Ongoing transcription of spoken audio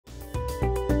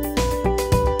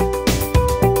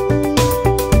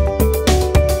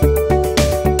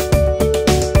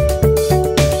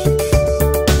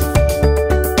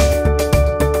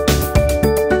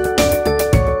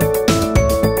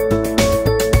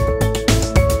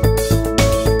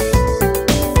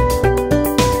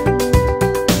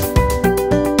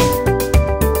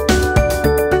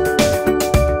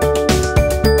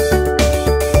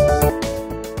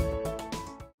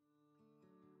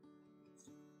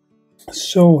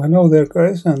So hello there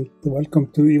guys, and welcome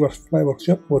to Ivar's Fly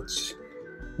Workshop. What's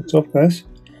up guys?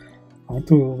 I want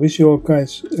to wish you all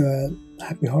guys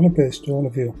happy holidays to all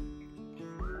of you.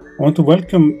 I want to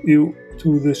welcome you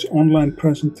to this online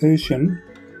presentation.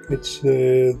 It's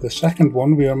the second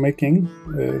one we are making,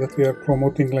 that we are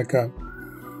promoting like a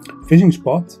fishing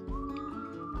spot.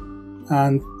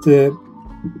 And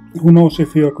who knows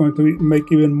if we are going to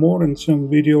make even more and some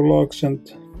video logs and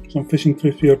some fishing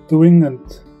trips we are doing and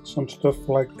some stuff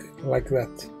like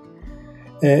that.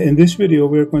 In this video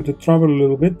we are going to travel a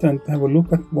little bit and have a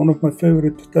look at one of my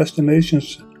favorite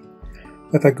destinations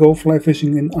that I go fly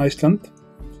fishing in Iceland.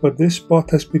 But this spot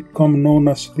has become known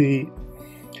as the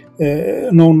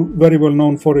very well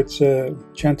known for its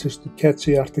chances to catch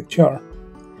the Arctic char.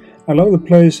 I love the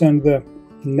place and the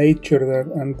nature there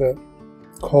and the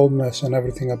calmness and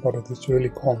everything about it. It's really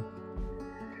calm.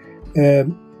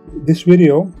 This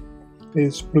video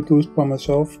is produced by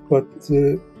myself, but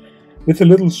with a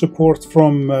little support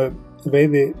from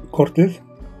Veiðikortið,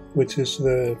 which is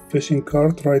the fishing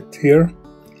card right here.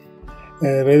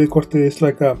 Veiðikortið is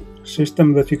like a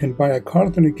system that you can buy a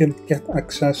card and you can get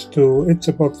access to. It's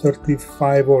about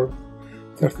 35 or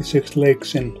 36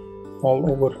 lakes in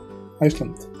all over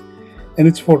Iceland, and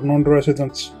it's for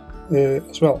non-residents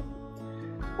as well.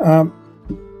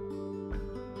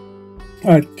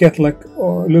 I get like a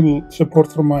little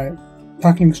support from my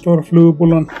tackling store,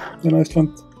 Flugusmidjan in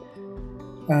Iceland,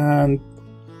 and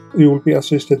you will be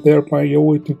assisted there by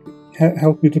Jói to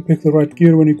help you to pick the right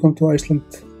gear when you come to Iceland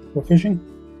for fishing.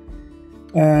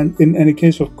 And in any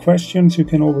case of questions, you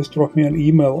can always drop me an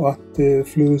email at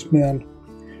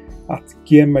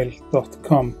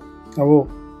flugusmidjan@gmail.com.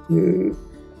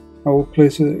 I will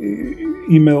place an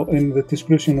email in the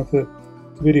description of the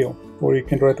video, or you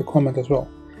can write a comment as well.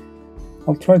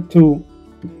 I'll try to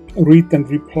read and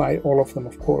reply all of them,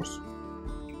 of course.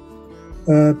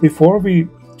 Before we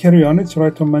carry on, it's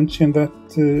right to mention that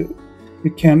you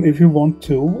can, if you want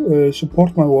to,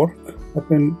 support my work. I've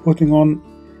been putting on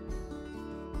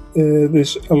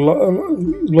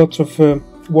lots of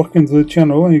work into the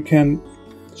channel, and you can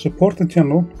support the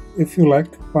channel if you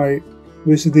like by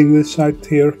visiting this site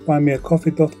here,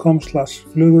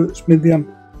 buymeacoffee.com/flugusmidjan.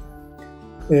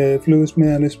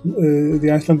 Flugusmidjan is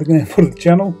the Icelandic name for the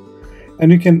channel,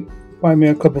 and you can buy me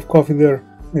a cup of coffee there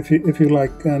if you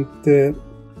like, and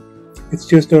it's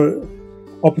just a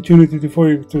opportunity for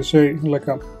you to say like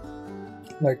a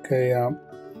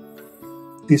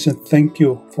decent thank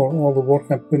you for all the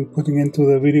work I've been putting into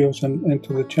the videos and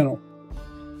into the channel.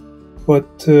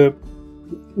 But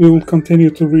we will continue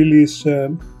to release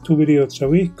 2 videos a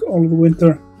week all the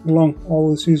winter long, all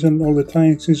the season, all the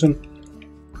tying season,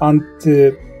 and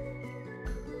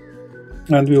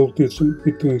we will be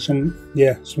doing some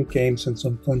games and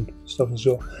some fun stuff as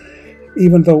well.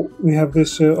 Even though we have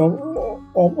this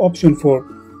option for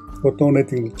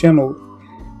donating the channel,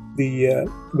 the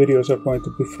videos are going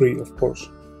to be free, of course.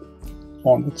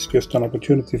 It's just an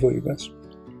opportunity for you guys.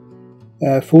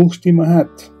 Full steam ahead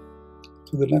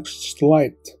to the next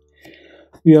slide.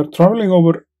 We are traveling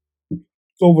over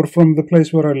from the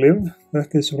place where I live.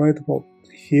 That is right about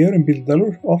here in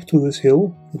Bíldalur, up to this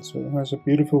hill. It has a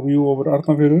beautiful view over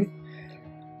Hraunsfjörður,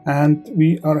 and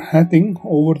we are heading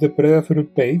over the Breiðafjörður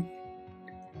Bay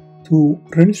to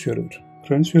Hraunsfjörður.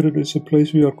 Hraunsfjörður is a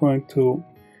place we are going to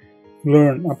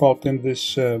learn about in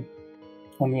this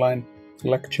online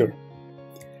lecture.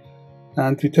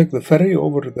 And we take the ferry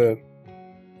over the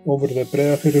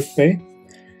Breiðafjörður Bay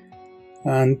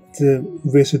and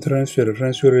visit Hraunsfjörður.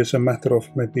 Hraunsfjörður is a matter of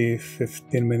maybe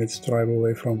 15 minutes drive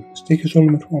away from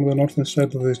Stykkishólmur on the northern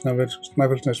side of the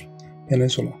Snæfellsnes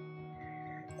peninsula.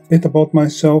 A bit about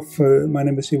myself. My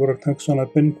name is Ívar Örn Hauksson.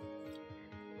 I've been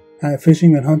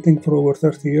fishing and hunting for over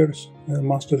 30 years.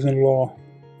 Master's in law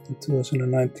in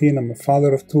 2019. I'm a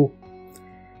father of two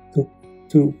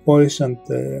boys, and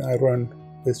I run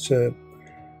this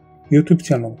YouTube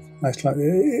channel,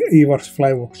 Ivar's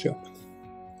Fly Workshop.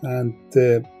 And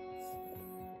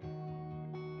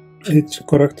it's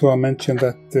correct to mention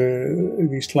that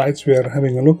these slides we are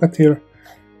having a look at here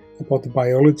about the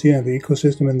biology and the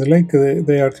ecosystem in the lake,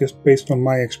 they are just based on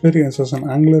my experience as an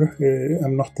angler.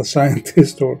 I'm not a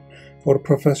scientist or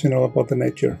professional about the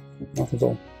nature, not at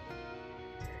all.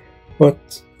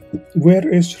 But where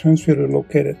is Hraunsfjörður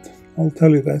located? I'll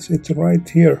tell you guys. It's right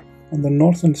here on the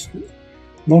northern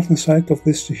side of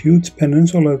this huge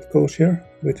peninsula that goes here,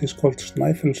 which is called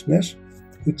Snæfellsnes.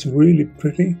 It's really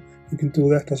pretty. You can do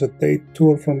that as a day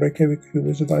tour from Reykjavik if you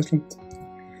visit Iceland.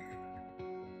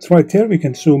 It's right here. We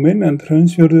can zoom in, and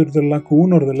Hraunsfjörður, the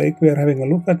lagoon or the lake we are having a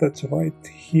look at, that's right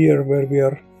here where we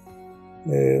are,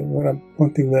 where I'm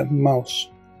pointing the mouse.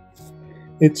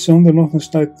 It's on the northern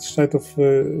side of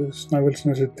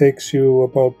Snæfellsnes. It takes you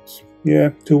about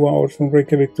 2 hours from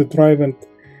Reykjavik to drive, and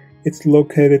it's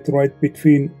located right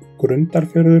between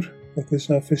Hraunsfjörður, that is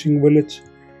a fishing village,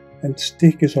 and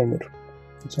Stykkishólmur.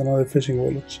 It's another fishing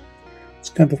village.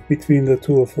 It's kind of between the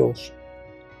two of those.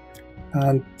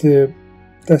 And the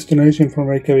destination from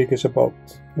Reykjavik is about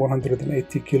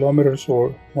 180 kilometers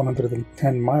or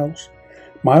 110 miles.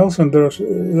 And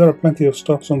there are plenty of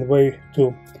stops on the way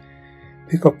to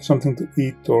pick up something to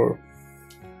eat or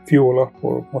fuel up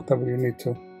or whatever you need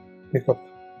to pick up.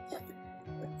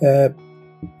 Here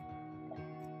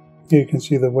you can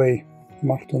see the way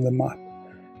marked on the map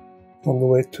all the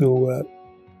way to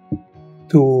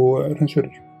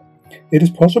Hraunsfjörður. It is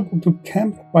possible to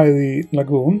camp by the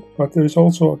lagoon, but there is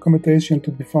also accommodation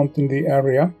to be found in the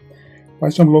area by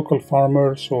some local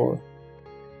farmers or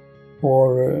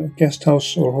guest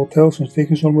house or hotels in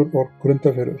Stykkishólmur or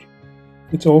Hraunsfjörður.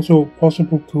 It's also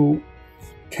possible to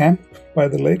camp by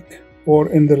the lake or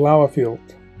in the lava field,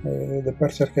 the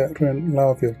Berserkjahraun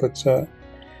lava field. That's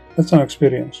an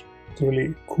experience. It's a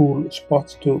really cool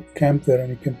spot to camp there, and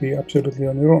you can be absolutely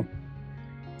on your own.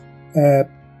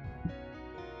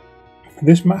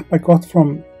 This map I got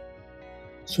from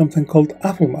something called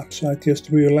Apple Maps. I just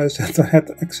realized that I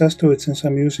had access to it since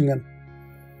I'm using an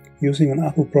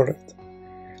Apple product.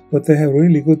 But they have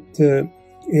really good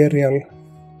aerial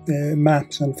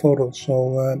maps and photos, so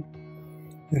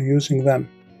we're using them.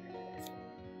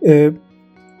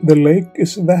 The lake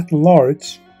is that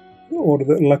large, or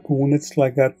the lagoon, it's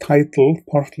like a tidal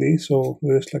partly, so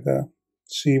there is like a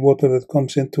seawater that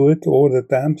comes into it, or the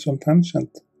dam sometimes, and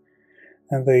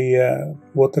the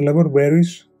water level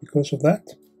varies because of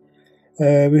that.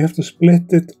 We have to split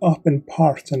it up in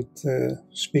parts and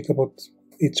speak about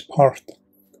each part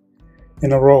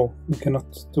in a row. We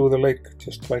cannot do the lake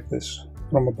just like this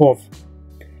from above.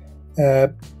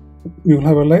 We will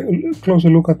have a closer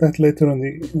look at that later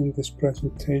in this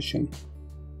presentation.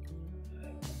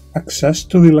 Access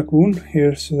to the lagoon.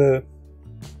 Here's the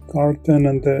garden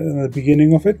and the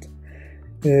beginning of it.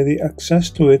 The access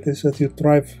to it is that you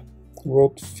drive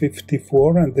Road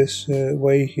 54, and this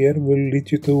way here will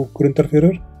lead you to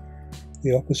Hraunsfjörður.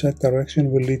 The opposite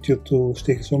direction will lead you to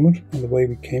Stykkishólmur, and the way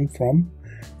we came from.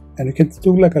 And you can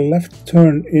do like a left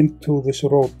turn into this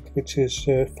road, which is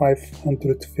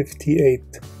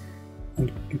 558,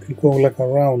 and you can go like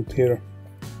around here.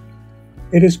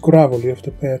 It is gravel, you have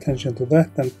to pay attention to that,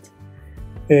 and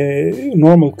a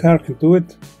normal car can do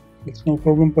it, it's no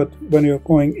problem, but when you're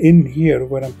going in here,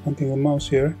 where I'm pointing the mouse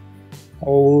here, I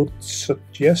would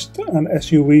suggest an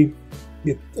SUV.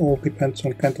 It all depends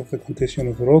on kind of the condition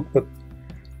of the road, but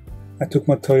I took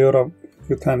my Toyota a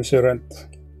few times here and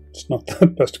it's not the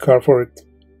best car for it.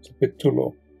 It's a bit too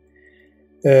low.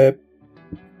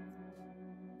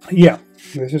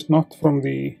 This is not from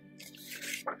the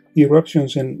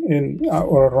eruptions in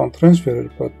or around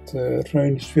Hraunsfjörður, but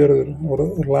Hraunsfjörður,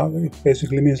 or lava, it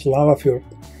basically means lava fjord.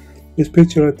 This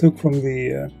picture I took from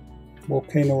the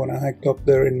volcano when I hiked up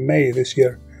there in May this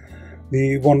year,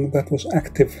 the one that was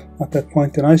active at that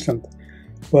point in Iceland.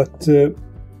 But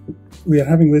we are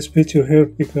having this picture here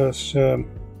because we're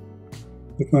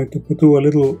going to do a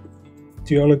little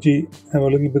geology, have a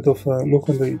little bit of a look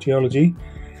on the geology.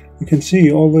 You can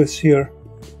see all this here.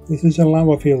 This is a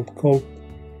lava field called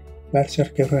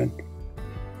Berserkjahraun.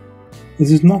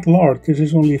 This is not large, this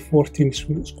is only 14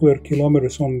 square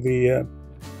kilometers on the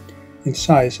in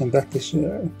size, and that is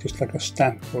just like a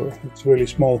stamp, or it's really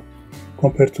small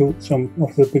compared to some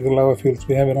of the bigger lava fields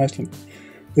we have in Iceland.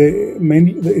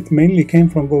 It mainly came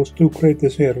from those two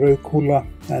craters here, Rauðkúla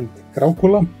and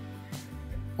Grákúla,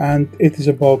 and it is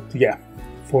about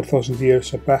 4,000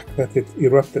 years back that it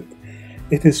erupted.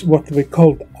 It is what we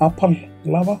called apal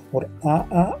lava or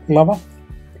AA lava,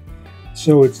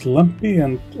 so it's lumpy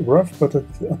and rough, but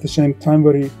at the same time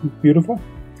very beautiful.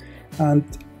 And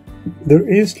there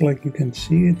is, like you can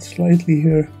see it slightly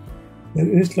here, there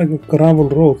is like a gravel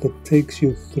road that takes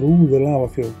you through the lava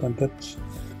field, and that's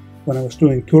when I was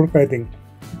doing tour guiding,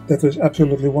 that was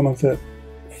absolutely one of the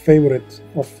favorites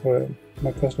of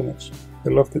my customers.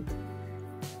 They loved it.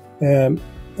 I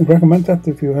recommend that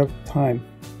if you have time.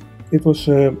 It was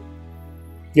you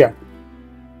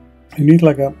need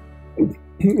like a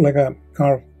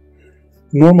car.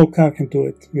 Normal car can do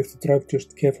it. You have to drive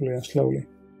just carefully and slowly.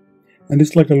 And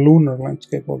it's like a lunar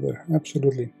landscape over there,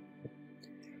 absolutely.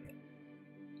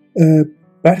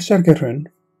 Berserkjahraun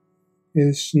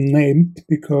is named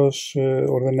because,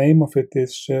 or the name of it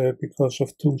is because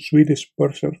of two Swedish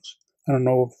berserks. I don't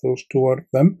know if those two are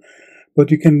them,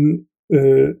 but you can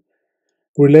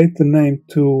relate the name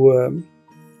to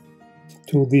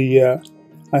the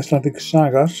Icelandic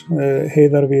sagas,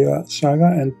 Heiðarvíga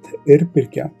saga and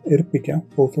Irbyrgja,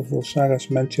 both of those sagas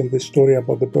mention this story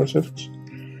about the berserks.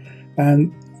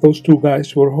 And those two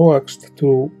guys were hoaxed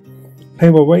to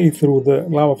pave a way through the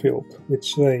lava field,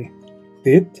 which they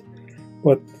did,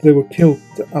 but they were killed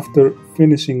after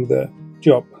finishing the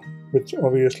job, which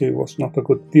obviously was not a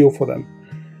good deal for them.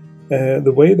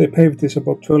 The way they paved is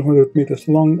about 1,200 meters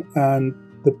long, and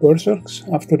the berserks,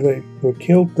 after they were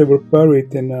killed, they were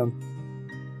buried in a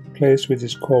place which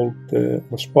is called,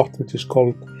 a spot which is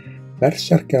called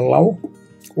Berserkjalág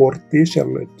or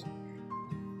Dísarlaut.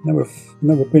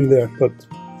 Never been there, but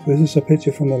this is a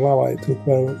picture from the lava I took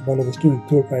while I was doing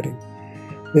tour guiding.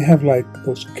 They have like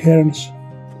those cairns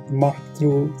marked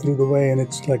through the way, and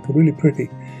it's like really pretty.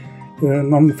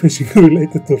 Non-fishing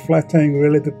related to flytying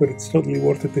related, but it's totally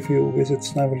worth it if you visit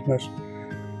Snæfellsnes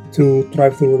to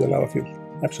drive through the lava field.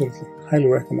 Absolutely, highly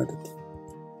recommend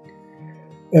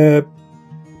it.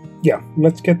 Yeah,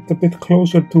 let's get a bit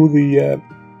closer to the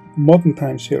modern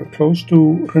times here. Close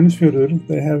to Hraunsfjörður,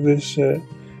 they have this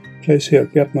place here,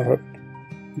 Bjarnarhöfn.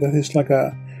 That is like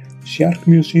a shark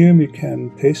museum. You can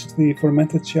taste the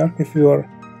fermented shark if you are,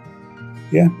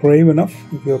 brave enough.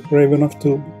 If you are brave enough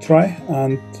to try,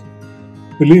 and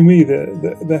believe me,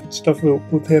 that stuff will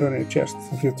put hair on your chest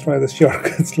if you try the shark.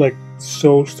 It's like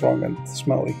so strong and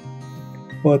smelly.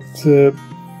 But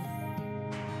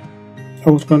I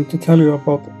was going to tell you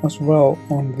about as well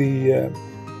on the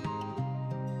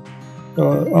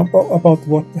about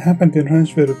what happened in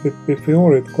Hraunsfjörður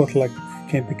before it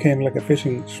became like a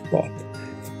fishing spot.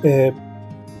 There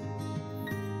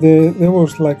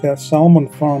was like a salmon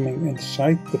farming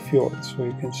inside the fjord, so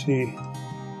you can see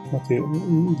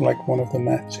like one of the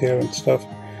nets here and stuff.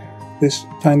 This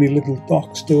tiny little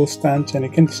dock still stands, and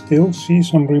you can still see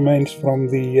some remains from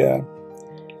the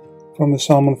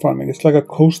salmon farming. It's like a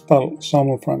coastal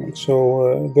salmon farming,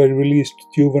 so they released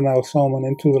juvenile salmon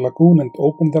into the lagoon and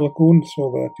opened the lagoon, so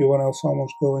the juvenile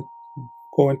salmons go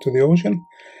into the ocean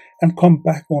and come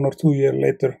back 1 or 2 years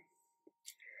later.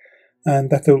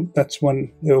 And that's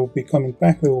when they will be coming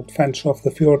back. They will fence off the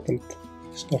fjord and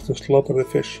start to slaughter the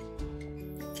fish.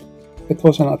 It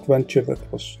was an adventure that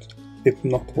did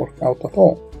not work out at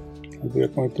all, and we are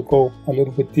going to go a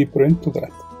little bit deeper into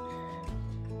that.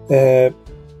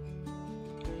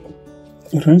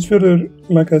 Hraunsfjörður,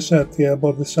 like I said,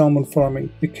 about the salmon farming,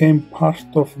 became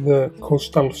part of the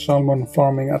coastal salmon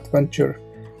farming adventure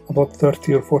about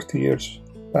 30 or 40 years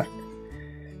back.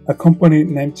 A company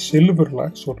named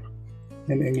Silverlax, or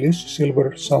in English,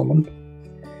 Silver Salmon,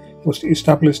 was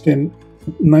established in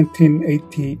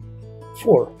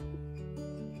 1984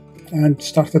 and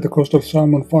started the coastal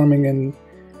salmon farming and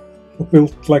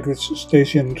built like this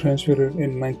station in Hraunsfjörður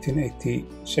in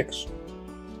 1986.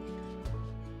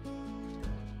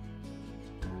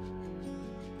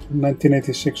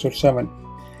 1986 or 7,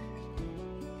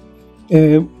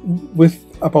 with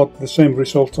about the same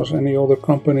results as any other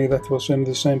company that was in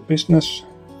the same business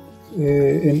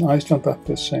in Iceland at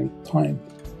the same time.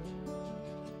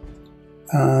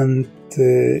 And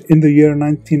in the year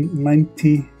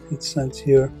 1990, it says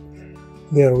here,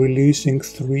 they are releasing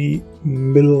 3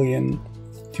 million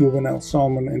juvenile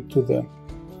salmon into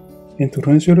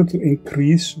Hraunsfjörður to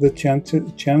increase the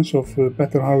chance of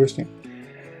better harvesting.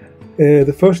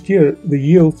 The first year, the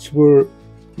yields were,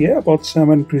 about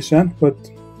 7%, but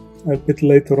a bit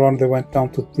later on they went down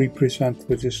to 3%,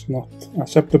 which is not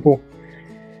acceptable.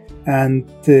 And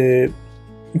and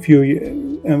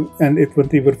it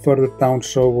went even further down.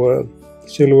 So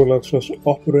Silverlax was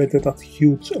operated at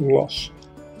huge loss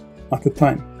at the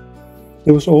time.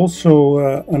 There was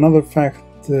also another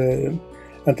fact and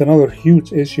another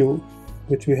huge issue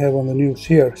which we have on the news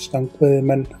here.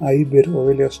 Stangveiðimenn æfir og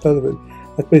vilja stöðvun.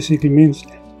 That basically means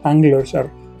anglers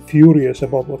are furious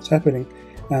about what's happening,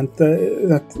 and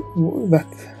that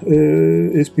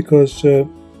is because the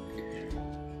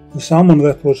salmon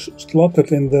that was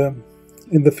slaughtered in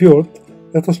the fjord,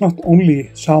 that was not only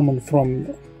salmon from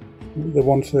the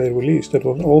ones they released, it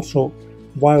was also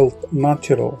wild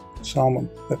natural salmon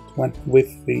that went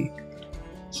with the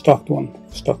stocked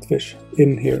fish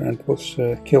in here and was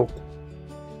killed.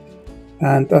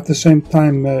 And at the same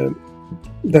time,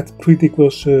 that critique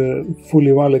was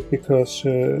fully valid because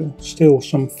still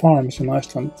some farms in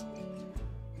Iceland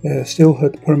still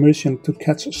had permission to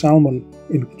catch salmon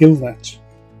in gill nets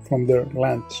from their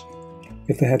lands,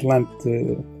 if they had land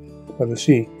by the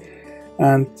sea.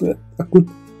 And a good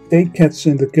day catch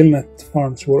in the gill net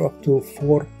farms were up to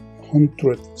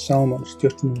 400 salmons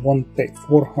just in one day,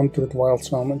 400 wild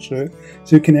salmon. So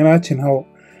you can imagine how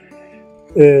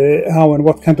and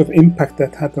what kind of impact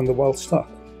that had on the wild stock.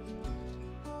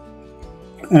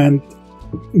 And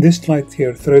this slide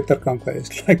here, Þrautaganga,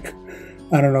 is like,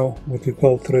 I don't know what you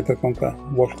call Þrautaganga,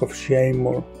 walk of shame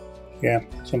or yeah,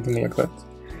 something like that.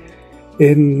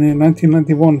 In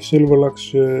 1991,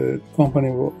 Silverlux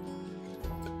company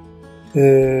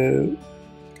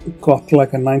got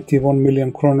like a 91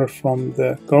 million kroner from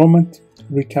the government,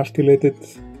 recalculated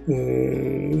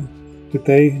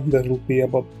today that will be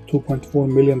about $2.4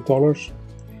 million.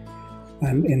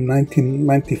 And in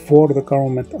 1994, the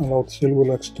government allowed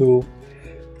Silverlux to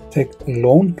take a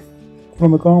loan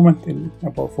from the government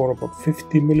for about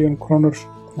 50 million kroner,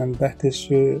 and that is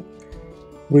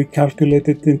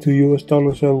recalculated into US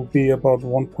dollars. That will be about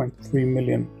 1.3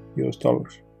 million US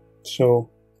dollars. So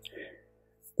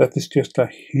that is just a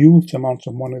huge amount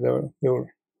of money they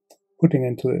were putting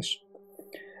into this.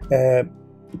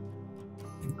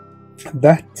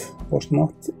 That was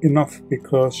not enough,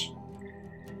 because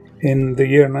in the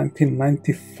year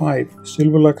 1995,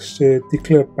 Silverlux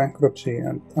declared bankruptcy,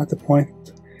 and at the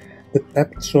point, the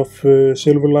debts of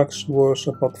Silverlux was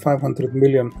about 500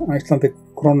 million Icelandic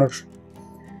kroners.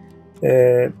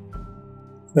 That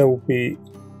would be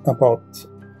about,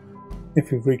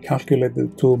 if you recalculate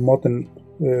it to modern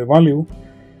value,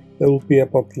 that would be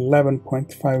about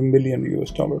 11.5 million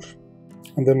US dollars.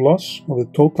 And the loss, or the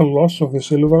total loss of the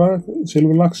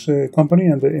Silverlux company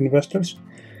and the investors,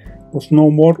 was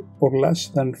no more or less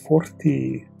than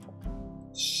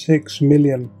 46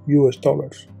 million US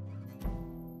dollars.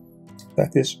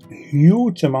 That is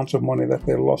huge amounts of money that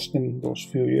they lost in those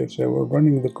few years they were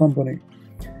running the company.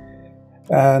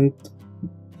 And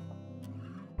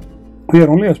we are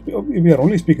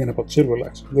only speaking about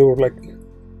Silverlux. There were like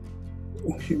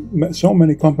so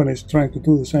many companies trying to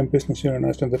do the same business here in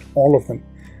Iceland that all of them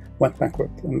went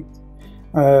bankrupt. And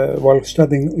while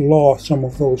studying law, some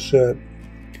of those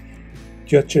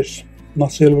judges, not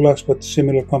Silverlux but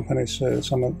similar companies,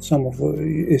 some of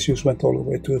the issues went all the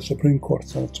way to the Supreme Court.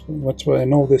 So that's why I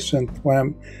know this, and why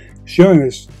I'm showing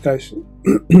this, guys,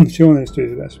 showing this to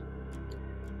you guys.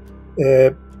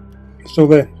 So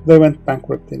they went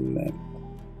bankrupt in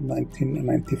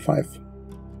 1995.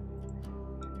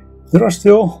 There are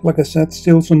still, like I said,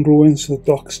 still some ruins. The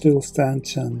dock still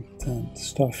stands and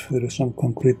stuff. There is some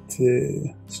concrete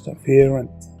stuff here and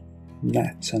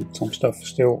nets and some stuff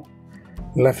still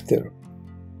left there.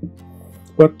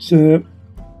 But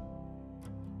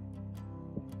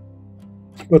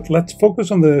let's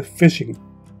focus on the fishing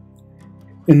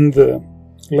in the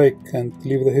lake and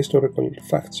leave the historical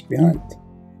facts behind.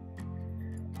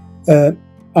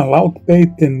 Allowed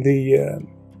bait in the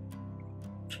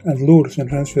and lures in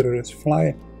Hraunsfjörður is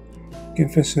fly. You can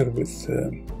fish here with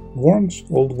worms,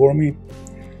 old wormy,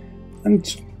 and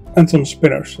some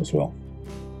spinners as well.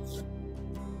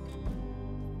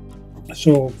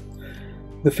 So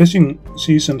the fishing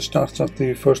season starts at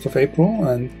the 1st of April,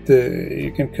 and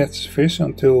you can catch fish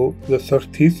until the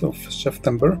 30th of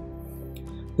September.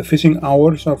 The fishing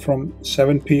hours are from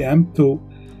 7 a.m.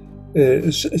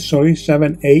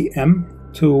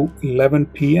 to 11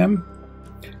 p.m.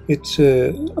 It's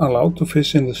allowed to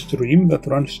fish in the stream that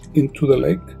runs into the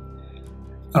lake.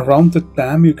 Around the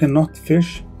dam you cannot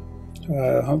fish.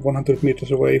 100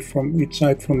 meters away from each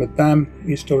side from the dam,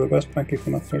 east or the west bank, you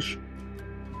cannot fish.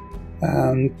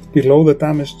 And below the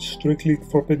dam is strictly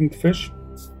forbidden to fish.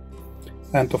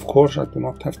 And of course, I do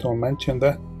not have to mention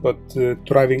that, but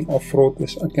driving off-road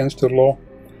is against the law.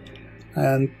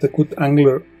 And the good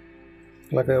angler,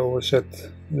 like I always said,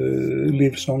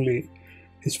 leaves only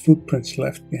his footprints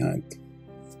left behind.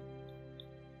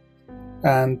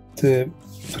 And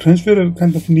Hraunsfjörður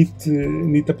kind of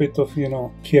need a bit of,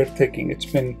 caretaking. It's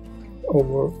been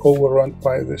overrun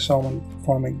by the salmon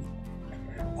farming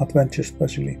adventure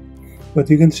especially. But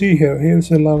you can see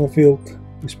here's a lava field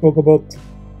we spoke about,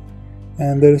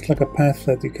 and there is like a path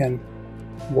that you can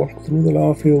walk through the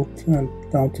lava field and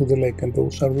down to the lake, and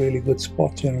those are really good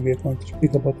spots here, and we are going to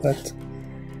speak about that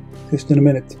just in a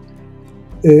minute.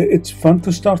 It's fun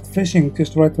to start fishing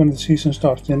just right when the season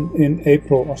starts in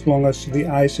April, as long as the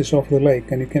ice is off the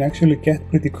lake, and you can actually get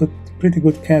pretty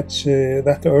good catch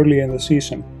that early in the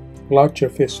season. Larger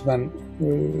fish than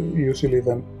usually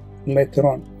than later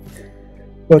on.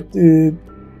 But in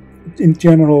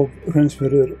general,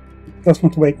 Hraunsfjörður does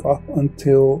not wake up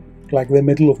until like the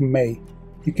middle of May.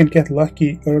 You can get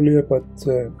lucky earlier, but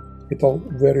it all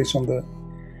varies on the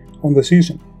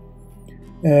season.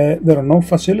 There are no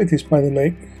facilities by the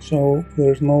lake, so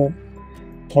there's no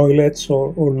toilets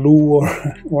or loo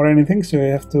or anything, so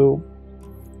you have to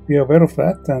be aware of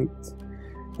that. And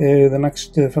the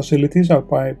next facilities are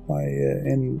by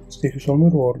in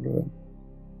Stykkishólmur or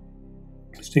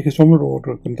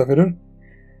Grundarfjörður.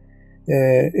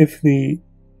 If the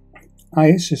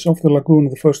ice is off the lagoon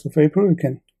on the 1st of April, you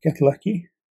can get lucky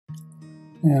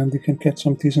and you can catch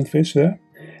some decent fish there.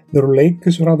 The lake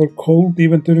is rather cold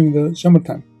even during the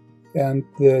summertime, and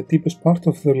the deepest part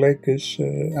of the lake is,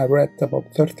 I read, about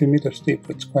 30 meters deep.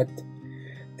 It's quite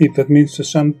deep. That means the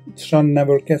sun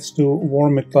never gets to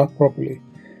warm it up properly.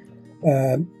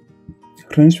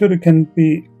 Hraunsfjörður can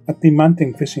be a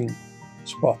demanding fishing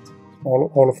spot,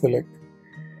 all of the lake.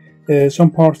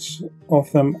 Some parts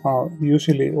of them are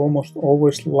usually almost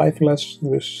always lifeless.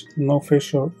 There's no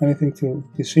fish or anything to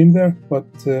be seen there, but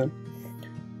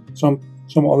some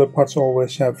other parts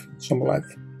always have some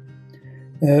life.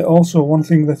 Also, one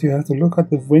thing that you have to look at,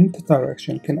 the wind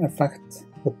direction can affect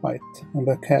the bite and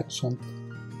the catch,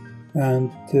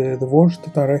 and the worst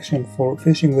direction for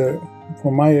fishing there,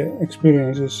 from my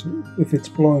experience, is if it's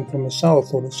blowing from the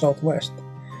south or the southwest.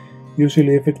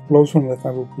 Usually if it blows from that,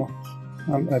 I'm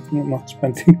not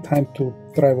spending time to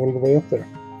drive all the way up there.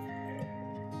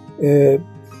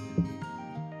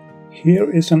 Here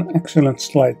is an excellent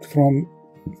slide from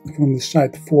the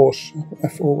site fos.is.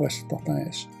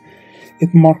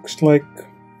 It marks like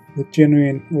the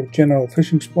genuine or general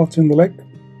fishing spots in the lake,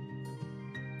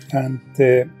 and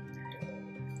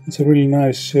it's a really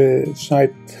nice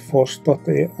site,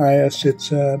 fos.is.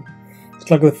 It's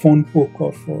like the phone book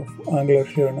of anglers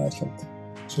here in Iceland.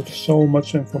 So there's so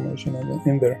much information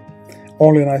in there.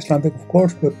 All in Icelandic, of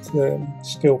course, but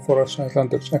still for us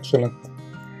Icelanders,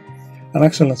 an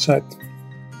excellent site.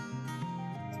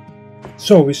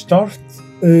 So we start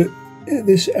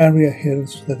this area here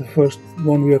is the first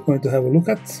one we are going to have a look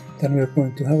at. Then we are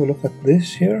going to have a look at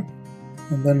this here,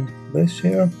 and then this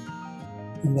here,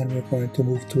 and then we're going to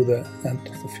move to the end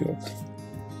of the fjord.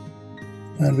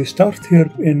 And we start here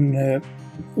in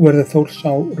where the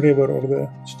Thorsá river or the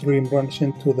stream runs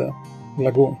into the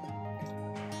lagoon.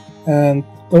 And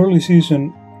early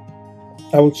season,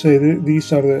 I would say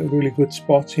these are the really good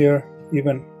spots here,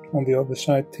 even on the other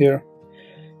side here.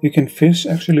 You can fish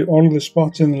actually all the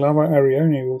spots in the lava area,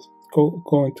 and you will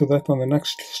go into that on the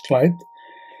next slide.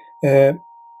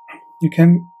 You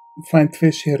can find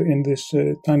fish here in this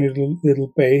tiny little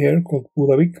bay here called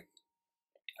Búðavík,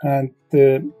 and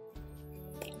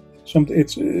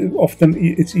often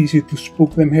it's easy to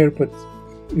spook them here, but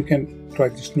you can try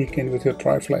to sneak in with your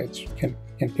dryfly. It can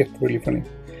get really funny.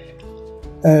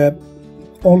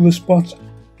 All the spots,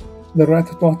 the red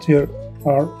dots here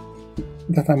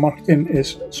that I marked in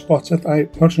is spots that I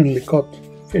personally caught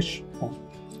fish on.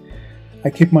 I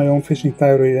keep my own fishing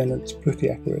diary and it's pretty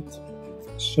accurate.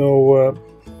 So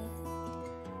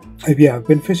I've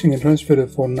been fishing in Hraunsfjörður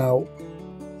for now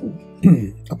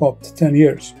about 10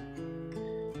 years.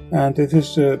 And it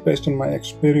is based on my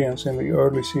experience in the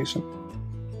early season.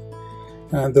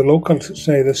 And the locals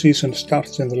say the season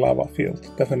starts in the lava field,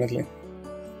 definitely.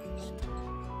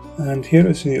 And here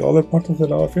is the other part of the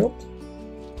lava field.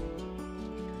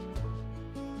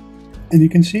 And you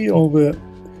can see all the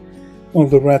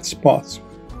red spots.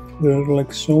 There are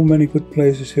like so many good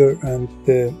places here, and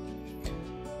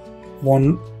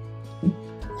one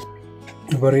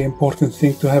very important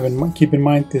thing to keep in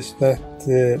mind is that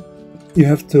you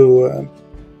have to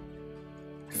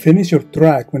finish your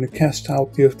drag. When you cast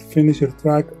out, you have to finish your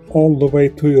drag all the way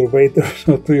to your waders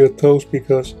or to your toes,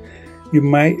 because you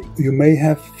may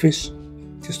have fish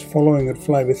just following your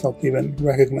fly without even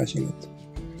recognizing it.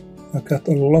 I've got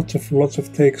lots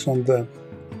of takes on the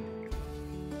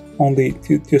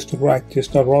just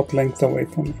a rod length away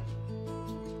from me.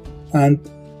 And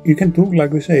you can do,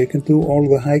 like we say, you can do all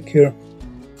the hike here.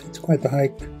 It's quite a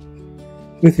hike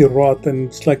with your rod, and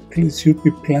it's like it should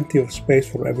be plenty of space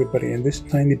for everybody. In this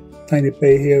tiny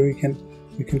bay here, you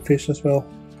can fish as well.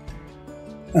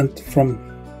 And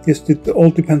it all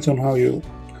depends on how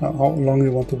long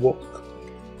you want to walk.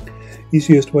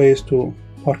 Easiest way is to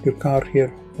park your car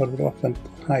here, further up, and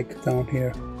hike down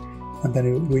here, and then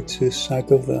you reach this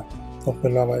side of the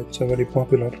lava. It's a very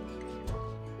popular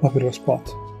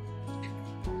spot.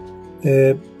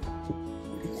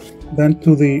 Then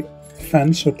to the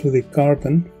fence or to the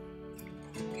garden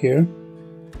here.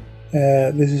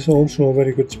 This is also a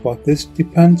very good spot. This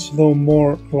depends though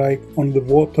more like on the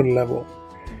water level.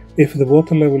 If the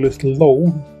water level is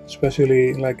low,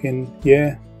 especially like in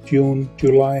June,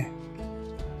 July,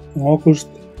 and August,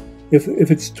 if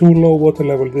it's too low water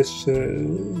level, this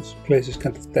place is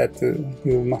kind of dead.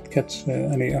 You will not catch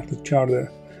any Arctic char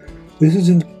there. This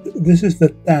is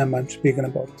the dam I'm speaking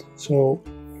about. So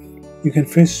you can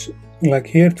fish like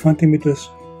here 20 meters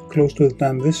close to the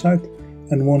dam this side,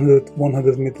 and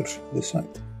 100 meters this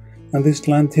side. And this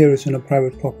land here is in a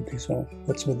private property, so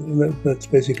that's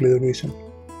basically the reason.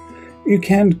 You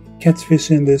can catch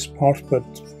fish in this part, but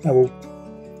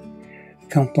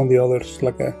count on the others,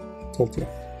 like I told you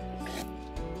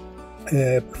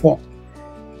before.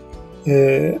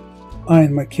 I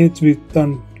and my kids, we've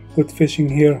done good fishing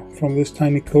here from this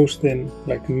tiny coast in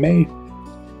like May,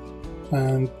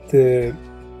 and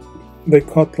they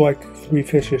caught like 3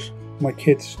 fishes, my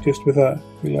kids, just with a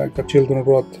children's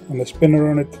rod and a spinner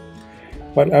on it,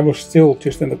 while I was still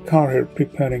just in the car here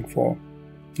preparing for,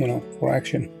 for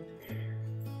action.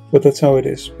 But that's how it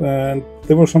is. And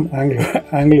there were some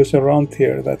anglers around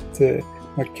here that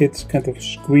my kids kind of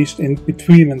squeezed in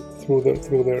between and through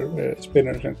their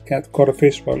spinners and caught a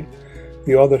fish, while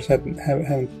the others didn't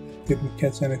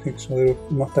catch anything. So they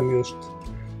were not amused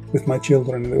with my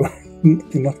children. They were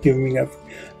not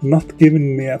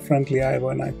giving me a friendly eye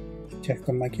when I checked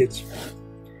on my kids.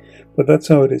 But that's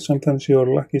how it is. Sometimes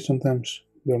you're lucky, sometimes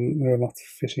you're not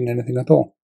fishing anything at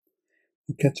all,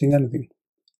 not catching anything.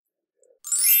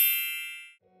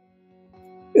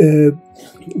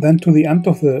 Then to the end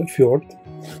of the fjord,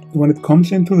 when it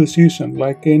comes into the season,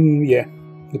 like in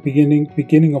the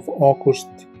beginning of August,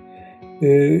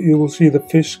 you will see the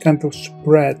fish kind of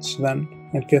spreads then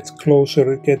and gets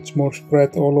closer. It gets more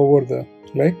spread all over the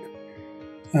lake,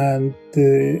 and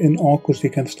in August you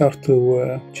can start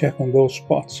to check on those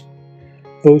spots.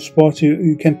 Those spots,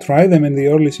 you can try them in the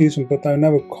early season, but I've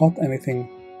never caught anything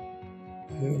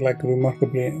like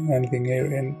remarkably anything here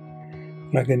in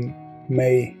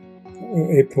May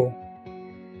or April.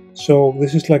 So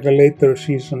this is like a later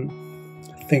season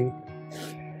thing.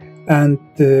 And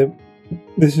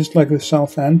this is like the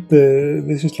south end.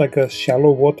 This is like a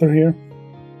shallow water here,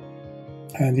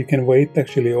 and you can wade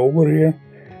actually over here,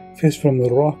 fish from the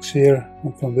rocks here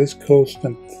and from this coast,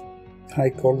 and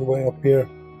hike all the way up here.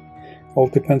 All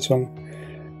depends on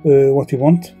what you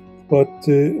want. But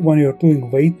when you're doing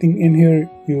wading in here,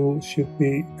 you should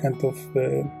be kind of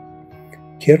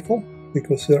careful,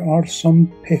 because there are some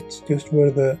pits just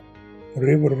where the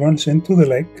river runs into the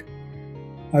lake.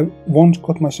 I once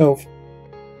got myself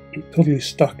totally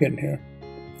stuck in here,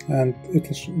 and it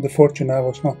was the fortune I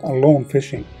was not alone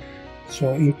fishing.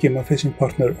 So Ingi, my fishing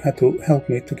partner, had to help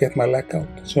me to get my leg out.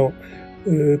 So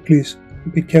please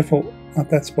be careful at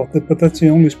that spot. But that's the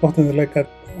only spot in the lake that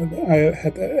I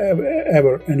had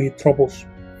ever any troubles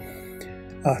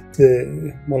at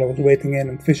while I was wading in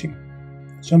and fishing.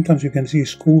 Sometimes you can see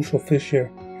schools of fish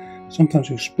here. Sometimes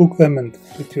you spook them, and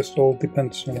it just all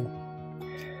depends.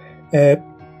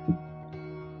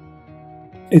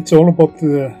 It's all about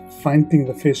finding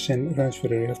the fish in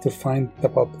Hraunsfjörður. You have to find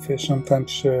about the fish.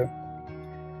 Sometimes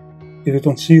if you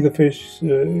don't see the fish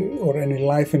or any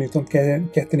life and you don't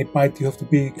get any bite, you have to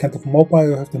be kind of mobile.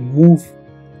 You have to move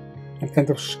and kind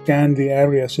of scan the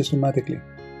area systematically.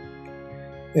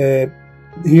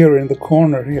 Here in the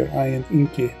corner here, I and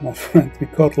Ingi, my friend, we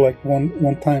caught like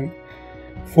one time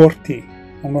 40,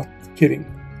 I'm not kidding,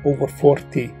 over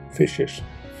 40 fishes,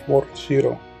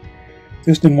 40,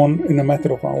 just in a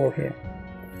matter of hour here.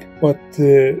 But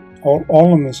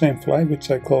all on the same fly,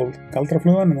 which I call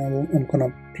galdraflugan, and I'm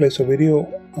gonna place a video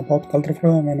about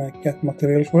galdraflugan when I get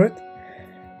material for it.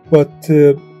 But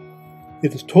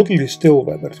it is totally still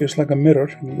weather, just like a mirror,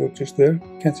 and you're just there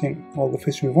catching all the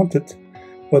fish we wanted.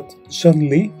 But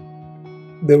suddenly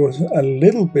there was a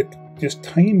little bit, just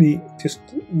tiny, just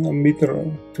a meter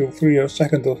to 3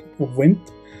 seconds of wind,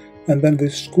 and then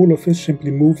this school of fish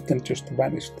simply moved and just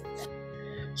vanished.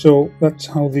 So that's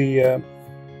how the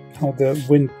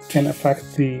wind can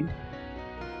affect the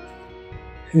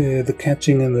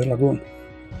catching in the lagoon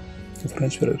of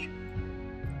Hraunsfjörður.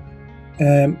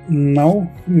 Now,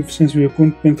 since we've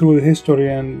been through the history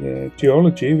and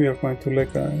geology, we are going to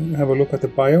have a look at the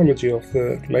biology of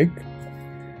the lake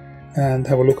and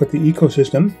have a look at the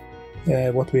ecosystem,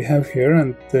 what we have here.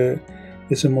 And this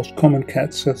is the most common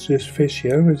catch, that's this fish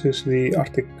here, which is the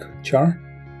Arctic char.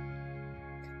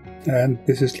 And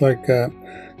this is like a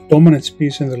dominant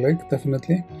species in the lake,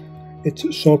 definitely. It's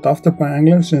sought after by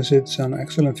anglers since it's an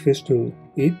excellent fish to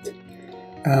eat.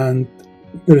 And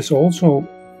there is also,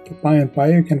 by and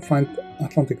by, you can find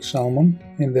Atlantic salmon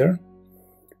in there,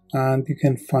 and you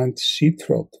can find sea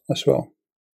trout as well.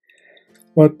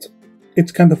 But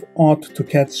it's kind of odd to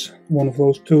catch one of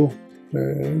those two.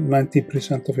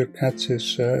 90% of your catch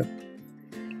is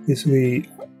the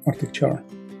Arctic char.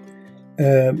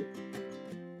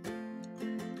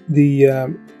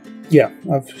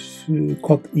 I've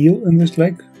caught eel in this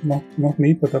lake, not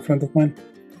me, but a friend of mine,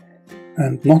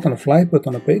 and not on a fly, but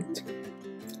on a bait.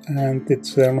 And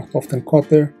it's not often caught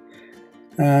there.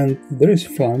 And there is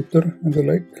flounder in the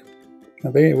lake,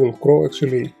 and they will grow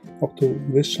actually up to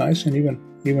this size and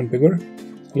even bigger,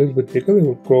 a little bit bigger. They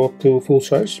will grow up to full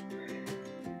size.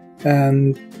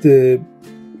 And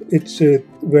it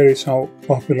varies how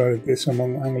popular it is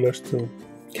among anglers to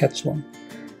catch one.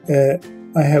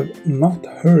 I have not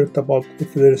heard about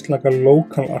if there is like a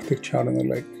local Arctic char in the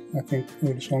lake. I think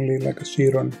there is only like a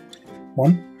sea-run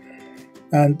one.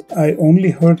 And I only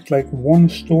heard like one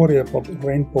story about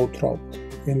rainbow trout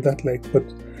in that lake, but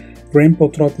rainbow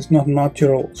trout is not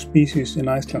natural species in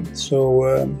Iceland. So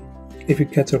if you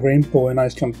catch a rainbow in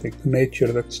Icelandic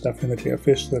nature, that's definitely a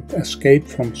fish that escaped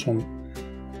from some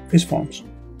fish farms.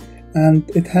 And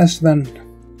it has then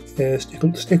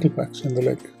sticklebacks in the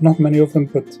lake. Not many of them,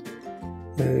 but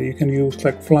you can use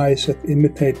like flies that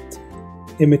imitate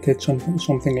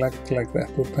something like that,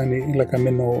 or tiny, like a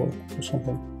minnow or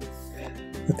something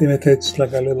that imitates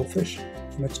like a little fish,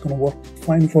 and it's gonna work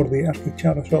fine for the Arctic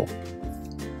char as well.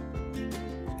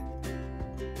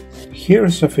 Here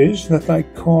is a fish that I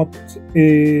caught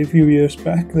a few years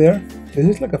back there. This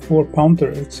is like a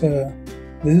 4-pounder. This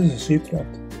is a sea trout.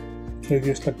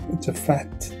 It's a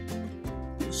fat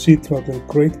sea trout in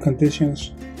great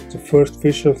conditions. It's the first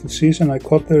fish of the season. I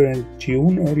caught there in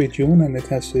early June, and it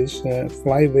has this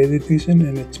fly Veiðikortið-system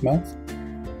in its mouth.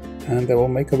 And I will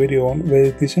make a video on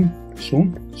Veiðikortið-system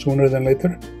sooner than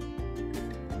later.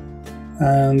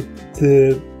 And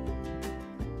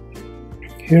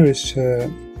here is a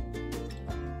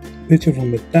picture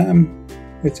from the dam.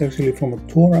 It's actually from a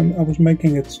tour I was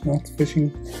making. It's not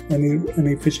fishing,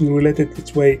 any fishing related.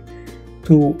 It's way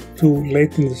too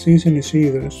late in the season. You see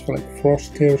there's like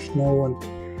frost here, snow, and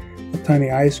a tiny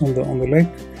ice on the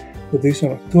lake. But these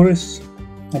are tourists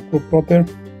that were brought there,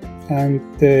 and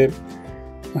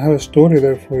I have a story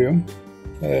there for you.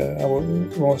 I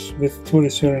was with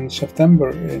tourists here in September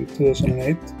in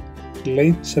 2008,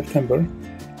 late September,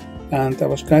 and I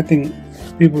was guiding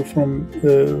people from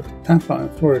Tampa in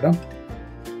Florida.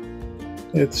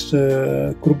 It's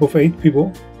a group of 8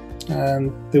 people,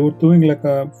 and they were doing like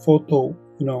a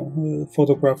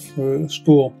photograph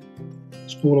school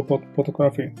about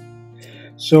photography.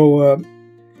 So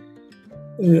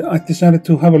I decided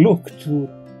to have a look, to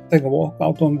take a walk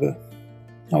out on the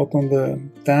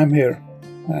dam here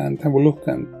and have a look,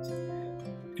 and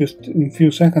just in a few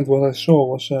seconds what I saw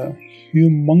was a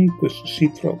humongous sea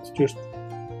trout just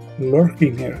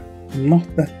lurking here, not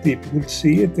that deep. You could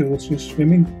see it was just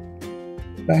swimming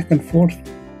back and forth,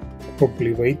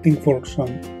 probably waiting for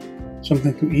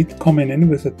something to eat coming in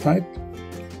with the tide.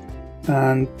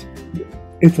 And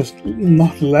it was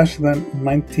not less than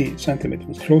 90 centimeters, it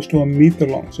was close to a meter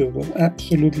long, so it was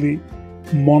absolutely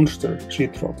monster sea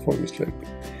trout for this lake.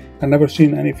 I've never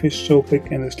seen any fish so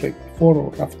big in this lake before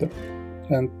or after.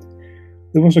 And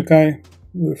there was a guy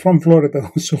from Florida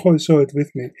who saw it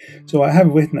with me, so I have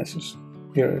witnesses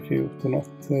here if you do not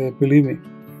believe me.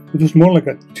 It was more like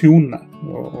a tuna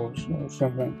or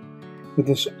something. It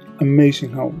was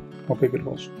amazing how big it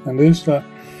was. And there's to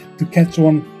catch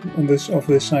one of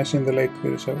this size in the lake,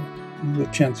 the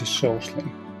chance is so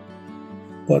slim.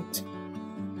 But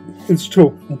it's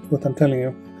true what I'm telling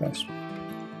you, guys.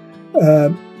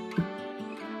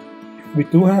 We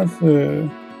do have the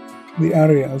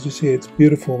area, as you see, it's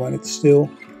beautiful and it's still.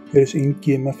 There's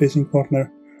Ingi, my fishing partner,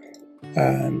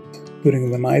 and during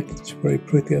the night it's very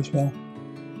pretty as well.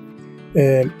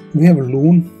 We have a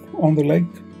loon on the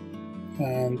lake,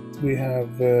 and we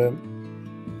have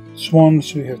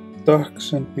swans, we have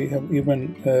ducks, and we have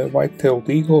even white-tailed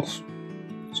eagles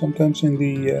sometimes in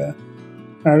the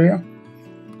area.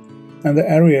 And the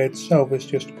area itself is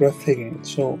just breathtaking.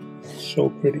 It's so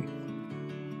pretty.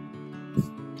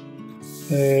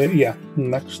 Yeah,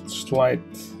 next slide.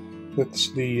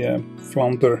 That's the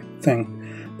flounder thing.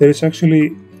 There is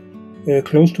actually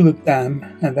close to the dam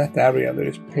and that area there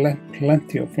is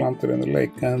plenty of flounder in the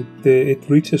lake, and it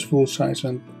reaches full size.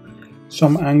 And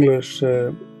some anglers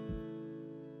are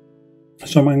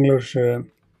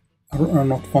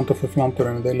not fond of the flounder,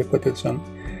 and they look at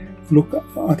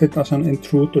it as an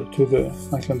intruder to the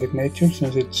Icelandic nature,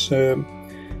 since it's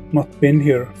not been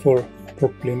here for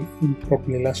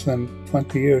probably less than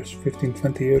 20 years,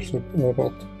 15-20 years or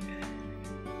about.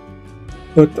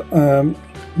 But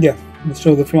yeah,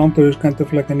 so the flounder is kind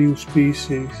of like a new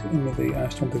species in the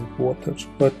Icelandic waters.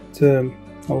 But I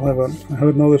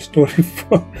have another story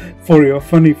for you, a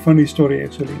funny story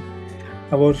actually.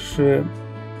 I was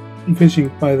fishing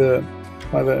by the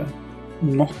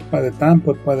not by the dam,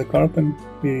 but by the garden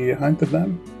behind the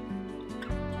dam,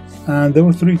 and there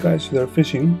were 3 guys there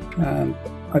fishing, and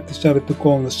I decided to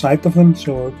go on the side of them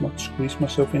so I would not squeeze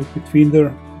myself in between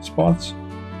their spots.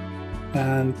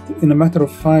 And in a matter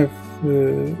of 5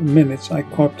 minutes I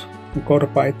got a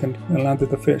bite and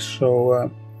landed a fish. So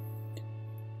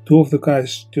 2 of the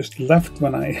guys just left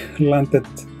when I landed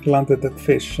that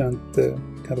fish, and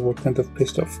I was kind of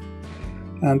pissed off.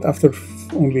 And after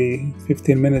only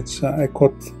 15 minutes, I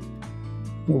caught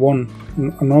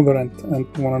another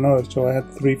and one another. So I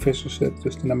had 3 fishes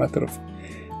just in a matter of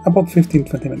about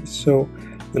 15-20 minutes. So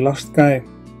the last guy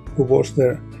who was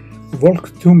there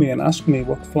walked to me and asked me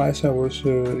what flies I was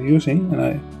using, and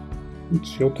I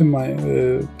showed him my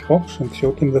box and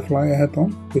showed him the fly I had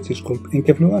on, which is called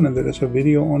Engjaflugan, and there is a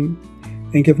video on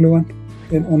Engjaflugan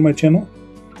on my channel.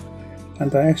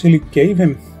 And I actually gave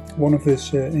him one of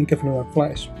his Engjaflugan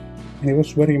flies, and he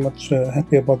was very much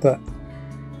happy about that.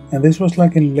 And this was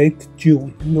like in late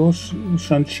June. There was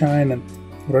sunshine and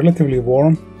relatively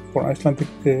warm for Icelandic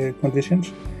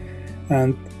conditions.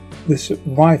 And this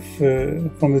wife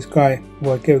from this guy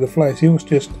who I gave the flies, he was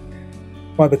just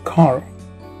by the car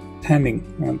tanning,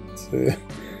 and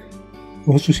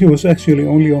she was actually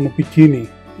only on a bikini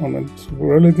on a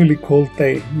relatively cold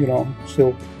day, you know,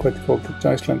 still quite cold, it's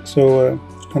Iceland, so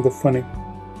it's kind of funny.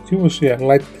 She was,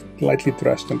 lightly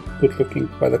dressed and good looking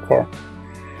by the car.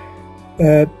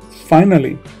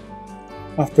 Finally,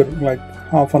 after like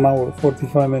half an hour,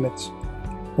 45 minutes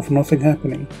of nothing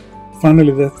happening,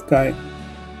 finally that guy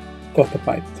got a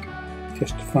bite,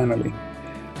 just finally.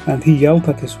 And he yelled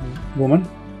at his woman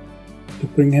to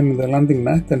bring him the landing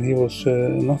net, and he was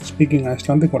not speaking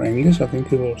Icelandic or English. I think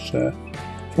he was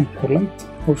from Poland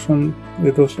or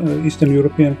it was Eastern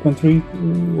European country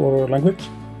or language.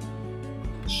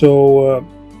 So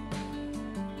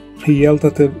he yelled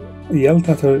at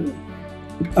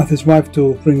his wife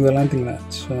to bring the landing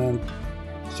nets, and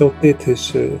so did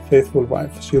his faithful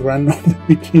wife. She ran on the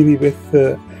bikini with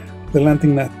the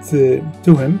landing net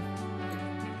to him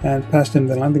and passed him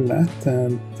the landing net,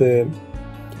 and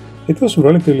it was a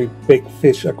relatively big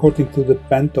fish according to the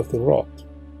bend of the rod.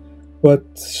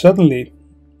 But suddenly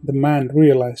the man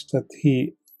realized that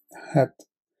he had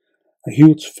a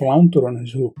huge flounder on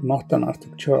his hook, not an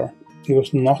Arctic char. He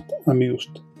was not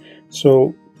amused.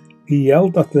 So he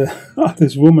yelled at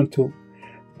his woman to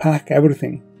pack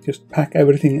everything, just pack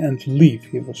everything and leave.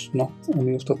 He was not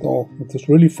amused at all. It was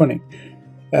really funny.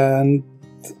 And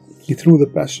he threw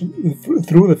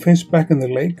the fish back in the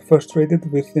lake,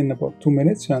 frustrated, within about 2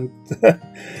 minutes. And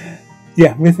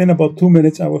yeah, within about 2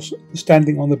 minutes I was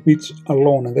standing on the beach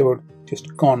alone and they were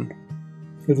just gone.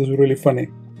 It was really funny.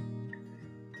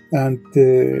 And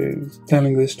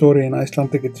telling the story in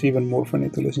Icelandic, it's even more funny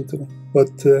to listen to.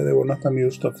 But they were not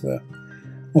amused of the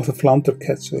flounder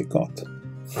catch they got.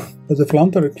 But the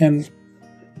flounder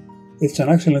it's an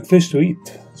excellent fish to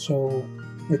eat. So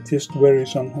it just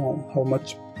varies on how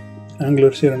much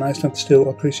anglers here in Iceland still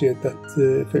appreciate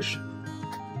that fish.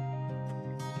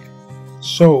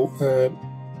 So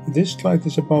this slide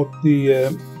is about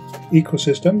the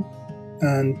ecosystem,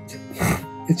 and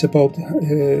it's about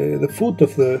the food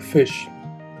of the fish.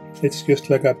 It's just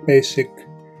like a basic,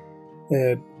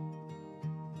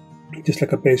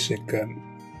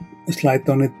 slide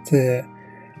on it.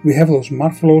 We have those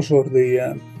marflows, or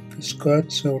the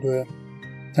scuds, or the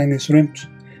tiny shrimps.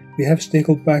 We have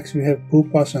sticklebacks, we have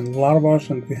pupas and larvas,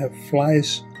 and we have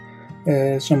flies,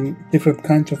 some different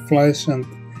kinds of flies, and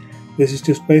this is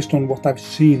just based on what I've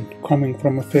seen coming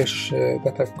from a fish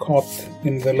that I've caught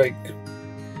in the lake.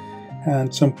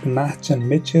 And some gnats and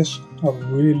midges are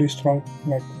really strong,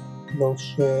 like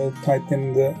those tied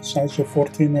in the size of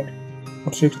 14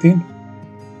 or 16.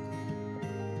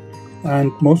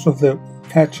 And most of the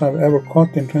catch I've ever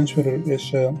caught in Hraunsfjörður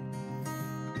is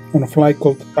on a fly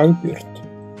called dagbjört.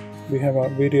 We have a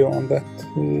video on that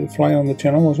fly on the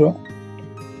channel as well.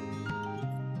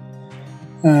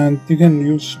 And you can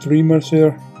use streamers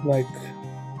here, like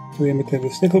to imitate the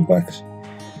sticklebacks.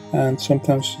 And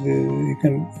sometimes you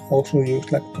can also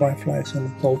use like dry flies,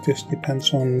 and it all just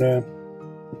depends on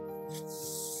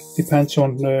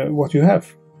what you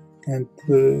have and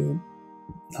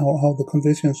how the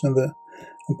conditions and the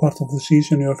part of the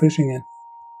season you are fishing in.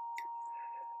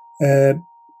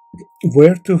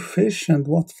 Where to fish and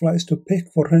what flies to pick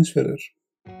for Hraunsfjörður.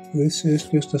 This is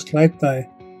just a slide I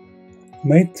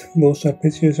made. Those are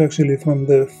pictures actually from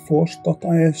the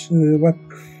force.is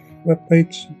web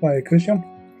page by Christian.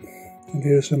 And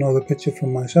here's another picture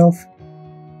from myself.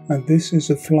 And this is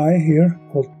a fly here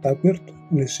called dagbjört.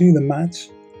 And you see the match.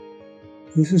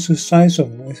 This is the size of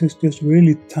them. This is just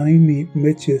really tiny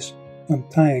midges I'm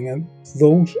tying. And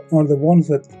those are the ones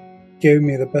that gave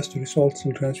me the best results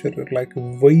in Hraunsfjörður, like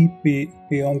way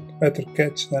beyond better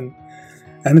catch than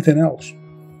anything else.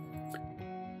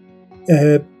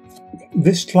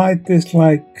 This slide is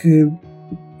like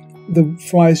the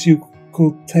flies you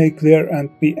could take there and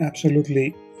be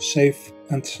absolutely safe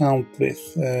and sound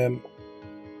with.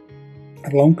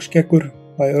 Hraunsfjörður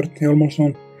by Örn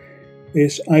Hauksson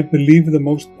is, I believe, the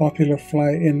most popular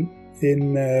fly in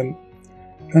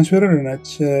Hraunsfjörður, and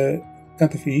it's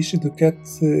kind of easy to get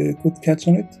good catch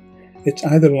on it. It's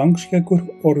either langskeggur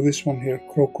or this one here,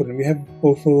 krókurinn. We have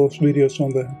both of those videos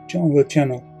on the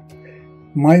channel.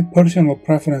 My personal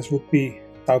preference would be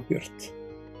dagbjört,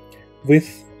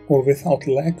 with or without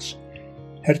legs.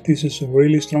 Herdís is a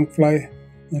really strong fly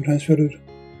in Hraunsfjörður,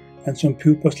 and some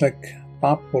pupas like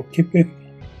bab or kippi,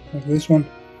 like this one,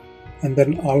 and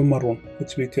then almarún,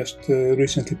 which we just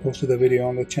recently posted a video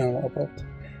on the channel about.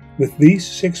 With these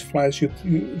 6 flies,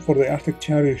 for the Arctic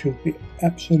char, you should be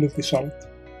absolutely solid.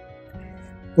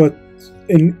 But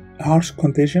in harsh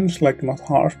conditions, like not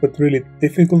harsh, but really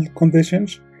difficult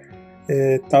conditions,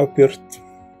 dagbjört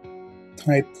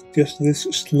tied just this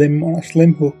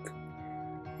slim hook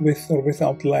with or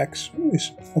without legs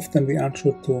is often the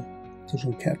answer to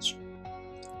some catch.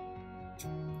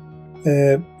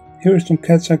 Here is some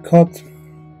catch I caught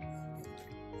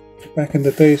back in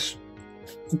the days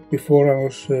before I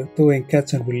was doing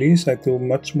catch and release. I do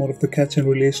much more of the catch and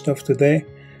release stuff today,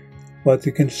 but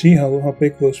you can see how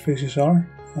big those fishes are,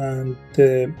 and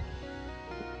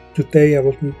today I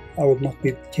would not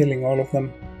be killing all of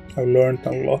them. I've learned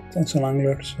a lot as an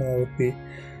angler, so I would be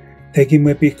taking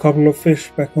maybe a couple of fish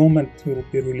back home, and we will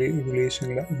be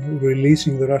releasing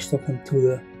the rest of them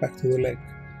back to the lake.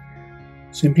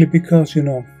 Simply because, you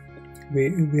know,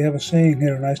 we have a saying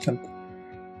here in Iceland: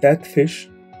 dead fish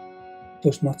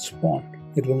does not spawn.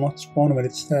 It will not spawn when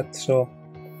it's dead. So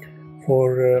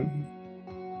for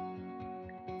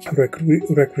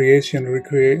recreating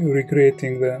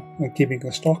and keeping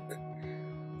the stock,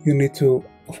 you need to,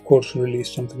 of course,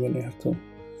 release something, and you have to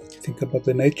think about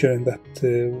the nature in that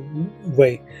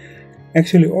way.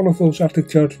 Actually, all of those Arctic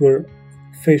chars were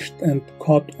fished and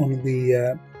caught on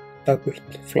the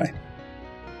dagbjört fly.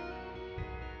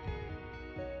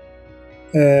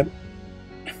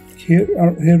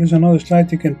 Here is another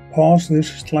slide. You can pause this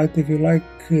slide if you like.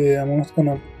 I'm not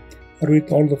gonna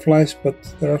read all the flies, but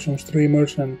there are some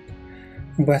streamers and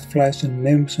wet flies and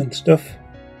nymphs and stuff.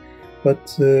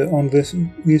 But on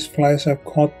these flies, I've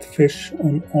caught fish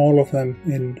on all of them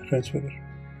in Hraunsfjörður.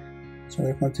 So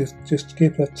you can just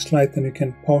skip that slide, and you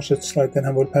can pause that slide and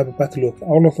have a better look.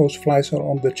 All of those flies are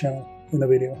on the channel in a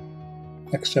video,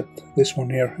 except this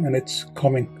one here, and it's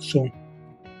coming soon.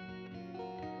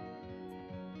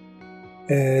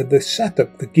 The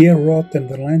setup, the gear rod and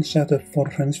the line setup for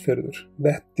Hraunsfjörður,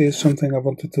 that is something I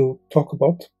wanted to talk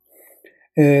about.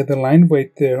 The line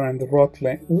weight there and the rod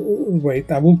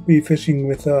weight, I will be fishing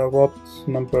with a rod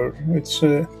number. It's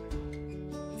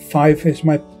 5 is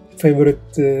my favorite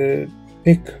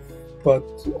pick, but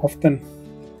often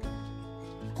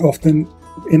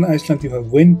in Iceland you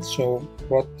have wind, so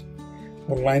rod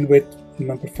or line weight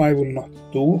number 5 will not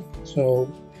do. So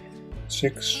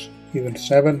 6, even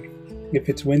 7 if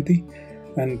it's windy,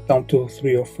 and down to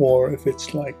 3 or 4 if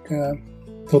it's like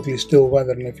totally still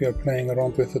weather and if you're playing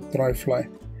around with a dry fly.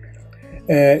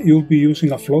 You'll be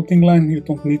using a floating line. You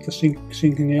don't need a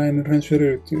sinking line in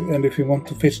Hraunsfjörður, and if you want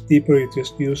to fish deeper, you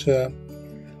just use a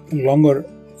longer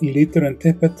leader and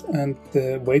tippet and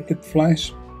weighted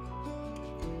flies.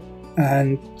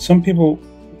 And some people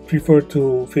prefer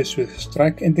to fish with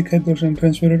strike indicators in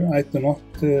Hraunsfjörður. I do not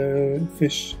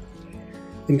fish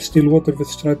in still water with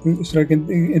strike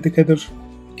indicators,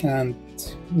 and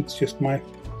it's just my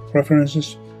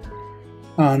preferences.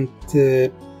 And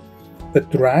the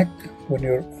drag when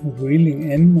you're reeling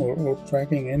in or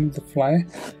dragging in the fly,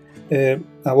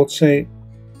 I would say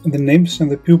the nymphs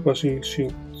and the pupas you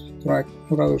should drag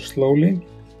rather slowly,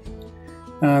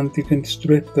 and you can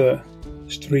strip the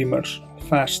streamers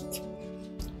fast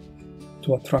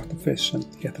to attract the fish and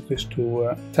get the fish to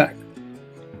attack.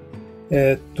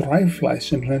 Dry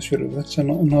flies in Hraunsfjörður, that's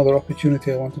another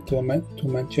opportunity I wanted to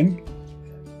mention,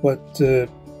 but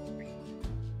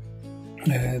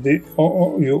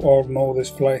you all know this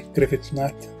fly, Griffith's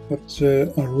net. That's a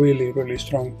really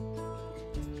strong,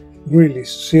 really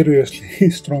seriously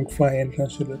strong fly in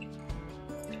Hraunsfjörður.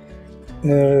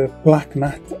 Black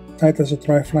net, tied as a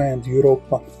dry fly, and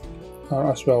Europa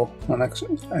are as well an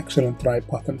excellent dry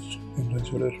patterns in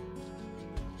Hraunsfjörður.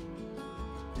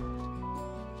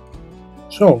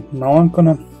 So now I'm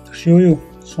gonna show you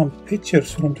some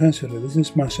pictures from Hraunsfjörður. This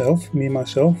is myself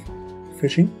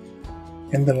fishing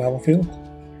in the lava field,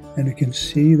 and you can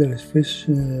see there is fish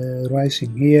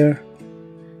rising here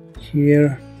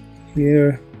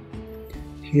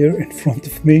in front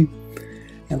of me,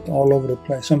 and all over the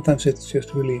place. Sometimes it's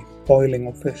just really boiling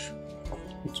of fish.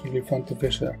 It's really fun to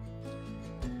fish there.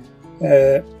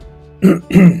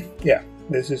 Yeah,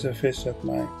 this is a fish that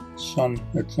my son,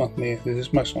 it's not me, this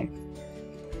is my son.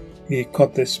 he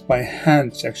caught this by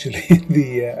hands actually in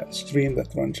the stream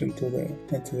that runs into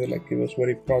the lake. He was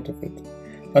very proud of it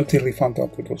until he found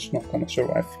out it was not gonna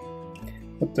survive.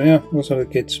 But yeah, those are the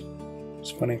kids.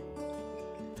 It's funny.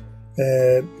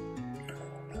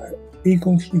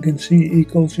 Eagles, you can see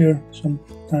eagles here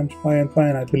sometimes by and by,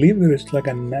 and I believe there is like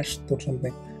a nest or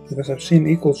something, because I've seen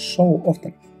eagles so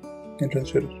often in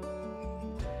Hraunsfjörður.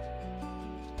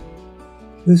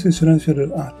 This is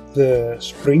Hraunsfjörður at the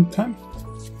springtime,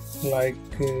 like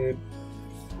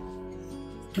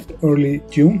early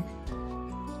June,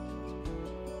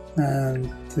 and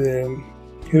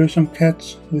here are some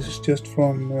cats. This is just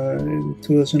from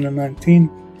 2019,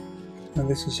 and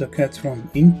this is a cat from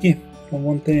Ingi from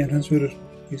one day in Hraunsfjörður.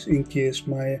 This Ingi is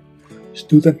my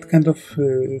student kind of,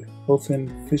 both in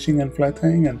fishing and fly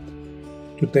tying, and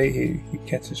today he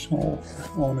catches all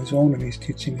on his own, and he's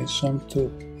teaching his son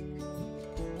to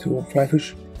fly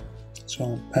fish. So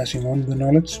I'm passing on the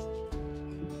knowledge.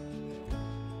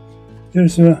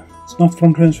 Here's it's not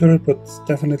from Hraunsfjörður, but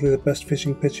definitely the best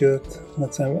fishing picture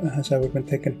that has ever been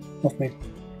taken of me.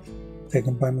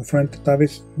 Taken by my friend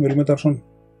David Vilmundarsson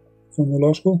from the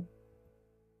law school.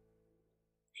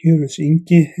 Here is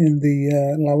Ingi in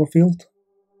the lava field,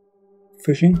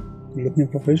 fishing, looking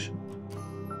for fish.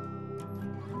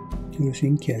 Here is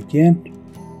Ingi again,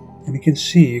 and you can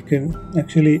see, you can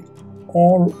actually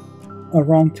all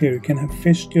around here, you can have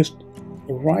fish just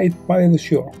right by the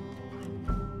shore.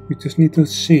 You just need to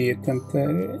see it, and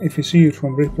if you see it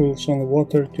from ripples on the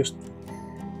water, just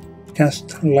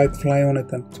cast a light fly on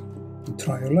it and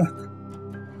try your luck.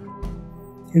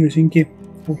 Here is Ingi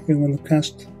working on the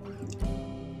cast.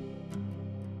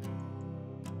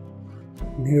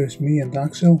 And here is me and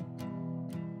Axel,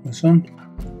 my son.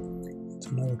 It's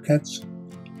another cats.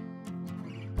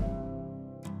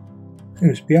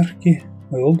 Here is Bjarki,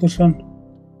 my older son.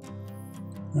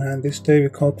 And this day we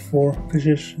caught 4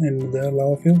 fishes in the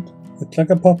lava field. It's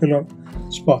like a popular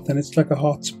spot, and it's like a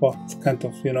hot spot, kind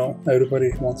of, you know,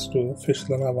 everybody wants to fish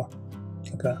the lava.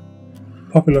 It's like a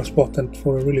popular spot, and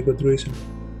for a really good reason.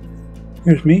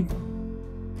 Here's me.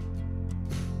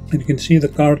 And you can see the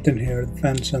garden here, the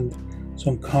fence, and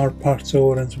some car parts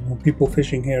over, and some people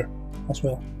fishing here as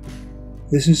well.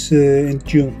 This is in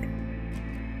June,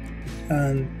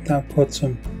 and I've caught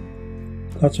some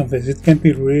fish. It can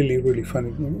be really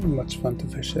fun, much fun to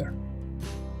fish there.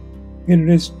 Here it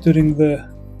is during the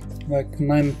like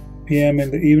 9 p.m.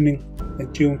 in the evening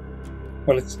in June.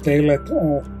 Well, it's daylight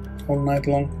all night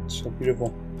long. It's so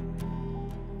beautiful,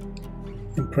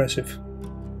 impressive.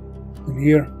 And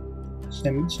here,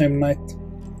 same night.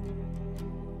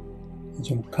 And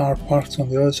some car parks on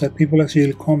the other side. People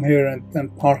actually come here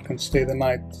and park and stay the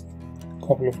night, a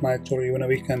couple of nights or even a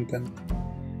weekend, and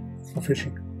for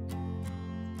fishing.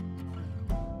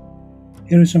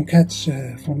 Here are some catch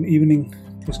from evening,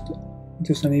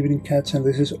 just an evening catch, and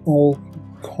this is all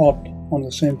caught on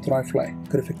the same dryfly,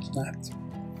 Griffith net.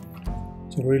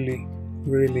 It's a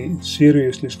really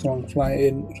seriously strong fly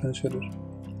in Hraunsfjörður.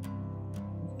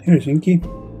 Here is Ingi.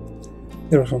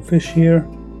 There are some fish here,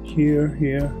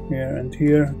 and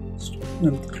here,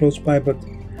 and close by, but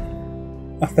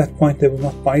at that point they were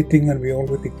not biting, and we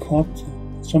already caught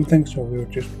something, so we were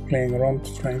just playing around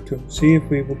trying to see if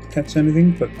we would catch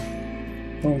anything, but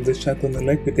on this side on the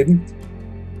lake we didn't.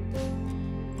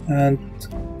 And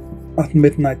at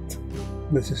midnight,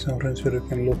 this is how Hraunsfjörður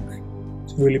can look.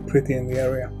 It's really pretty in the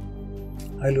area.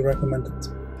 Highly recommend it.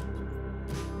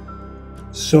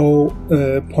 So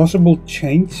possible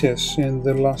changes in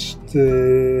the last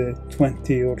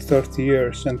 20 or 30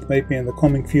 years, and maybe in the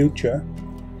coming future.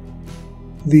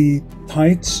 The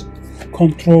tides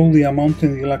control the amount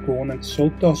in the lagoon, and so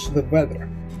does the weather.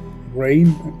 Rain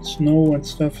and snow and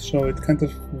stuff, so it kind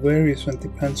of varies and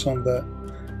depends on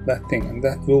that thing, and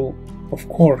that will, of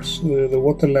course, the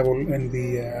water level in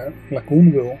the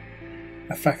lagoon will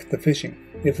affect the fishing.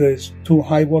 If there is too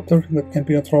high water, that can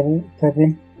be a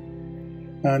problem,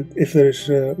 and if there is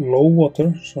low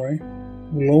water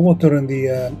in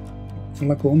the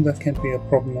lagoon, that can be a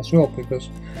problem as well, because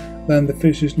then the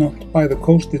fish is not by the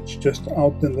coast, it's just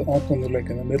out on the lake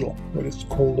in the middle where it's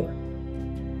colder.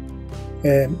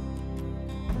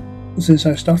 Since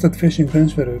I started fishing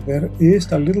Hraunsfjörður, there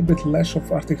is a little bit less of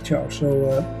Arctic char,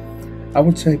 so I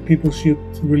would say people should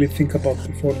really think about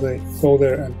before they go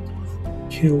there and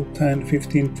kill 10,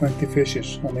 15, 20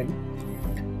 fishes. I mean,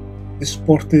 this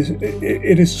sport is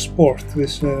a sport,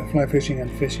 this fly fishing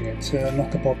and fishing. It's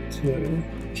not about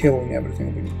killing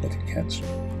everything that you catch.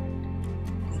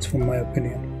 It's from my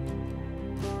opinion.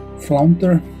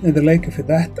 Flounder in the lake, if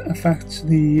that affects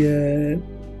the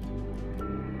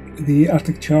the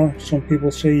Arctic char. Some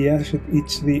people say yes, it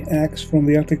eats the eggs from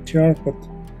the Arctic char, but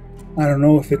I don't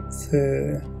know if it's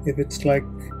like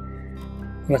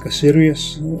a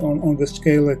serious on the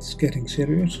scale. It's getting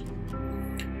serious.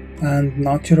 And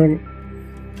natural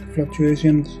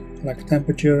fluctuations like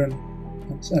temperature and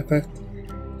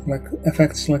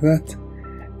effects like that.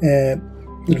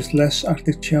 There's less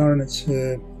Arctic char, and it's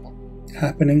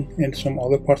happening in some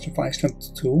other parts of Iceland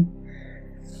too.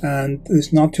 And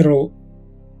this natural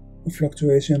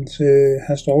fluctuations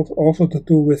has also to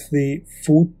do with the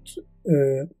food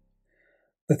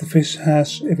that the fish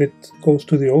has if it goes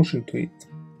to the ocean to eat,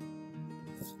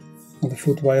 and the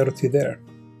food variety there.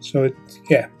 So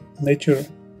nature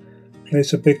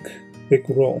plays a big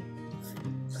role.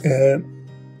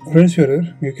 Hraunsfjörður,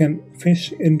 you can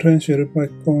fish in Hraunsfjörður by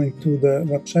going to the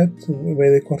website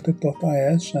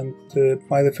Veiðikortið-system and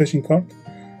buy the fishing card.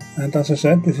 And as I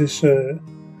said, this is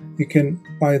you can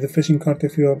buy the fishing card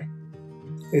if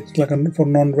it's like for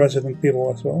non-resident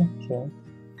people as well. So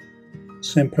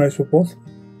same price for both.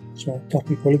 So top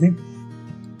quality.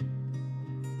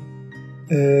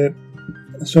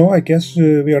 So I guess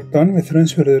we are done with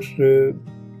Hraunsfjörður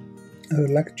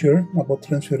lecture about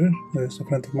Hraunsfjörður. There's a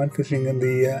friend of mine fishing in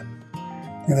the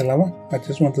lava. I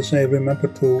just want to say, remember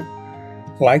to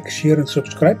like, share and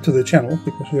subscribe to the channel,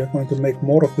 because we are going to make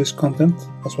more of this content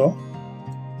as well.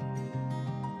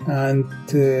 And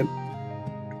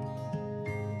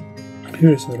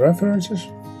here's the references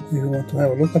if you want to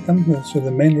have a look at them. Those are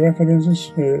the main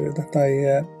references that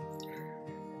I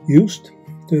used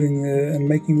during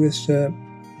making this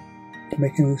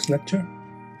lecture.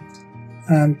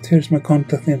 And here's my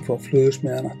contact info,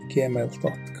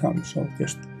 flugusmidjan@gmail.com. So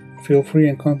just feel free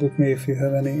and contact me if you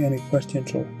have any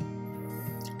questions or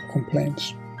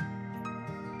complaints.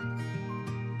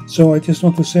 So I just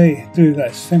want to say to you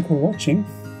guys, thanks for watching.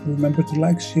 Remember to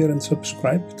like, share and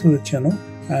subscribe to the channel,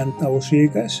 and I will see you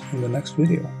guys in the next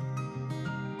video.